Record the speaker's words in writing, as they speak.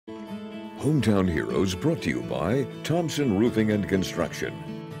Hometown Heroes brought to you by Thompson Roofing and Construction.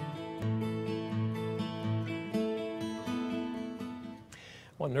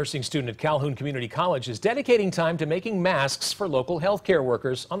 One nursing student at Calhoun Community College is dedicating time to making masks for local healthcare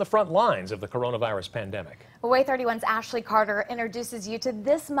workers on the front lines of the coronavirus pandemic. Way 31's Ashley Carter introduces you to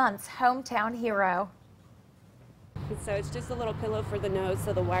this month's Hometown Hero. So it's just a little pillow for the nose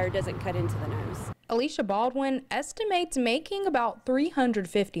so the wire doesn't cut into the nose. Alisha Baldwin estimates making about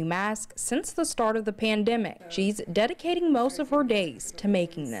 350 masks since the start of the pandemic. She's dedicating most of her days to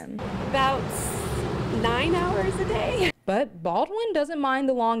making them. About 9 hours a day. But Baldwin doesn't mind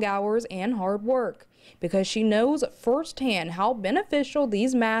the long hours and hard work because she knows firsthand how beneficial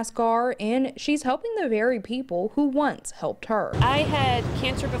these masks are, and she's helping the very people who once helped her. I had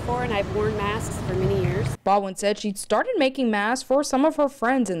cancer before and I've worn masks for many years. Baldwin said she'd started making masks for some of her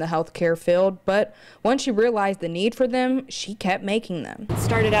friends in the healthcare field, but once she realized the need for them, she kept making them. It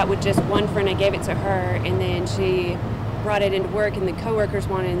started out with just one friend. I gave it to her, and then she brought it into work and the coworkers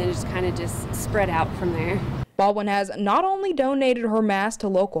wanted it, and then it just kind of just spread out from there. Baldwin has not only donated her masks to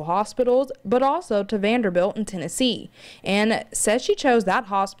local hospitals, but also to Vanderbilt in Tennessee, and says she chose that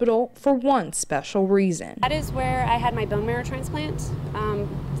hospital for one special reason. That is where I had my bone marrow transplant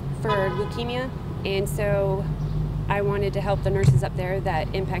for leukemia, and so I wanted to help the nurses up there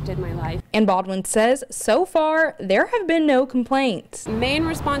that impacted my life. And Baldwin says so far there have been no complaints. Main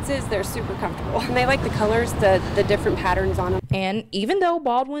response is they're super comfortable. And they like the colors, the different patterns on them. And even though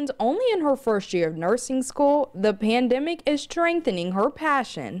Baldwin's only in her first year of nursing school, the pandemic is strengthening her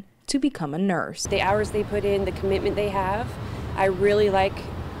passion to become a nurse. The hours they put in, the commitment they have, I really like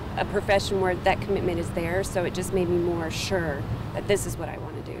a profession where that commitment is there, so it just made me more sure that this is what I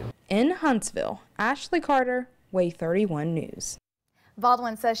want to do. In Huntsville, Ashley Carter, Way 31 News.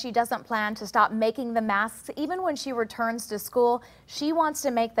 Baldwin says she doesn't plan to stop making the masks even when she returns to school. She wants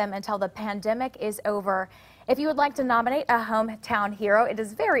to make them until the pandemic is over. If you would like to nominate a hometown hero, it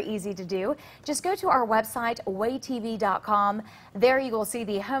is very easy to do. Just go to our website, waytv.com. There you will see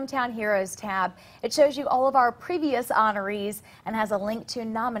the Hometown Heroes tab. It shows you all of our previous honorees and has a link to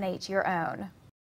nominate your own.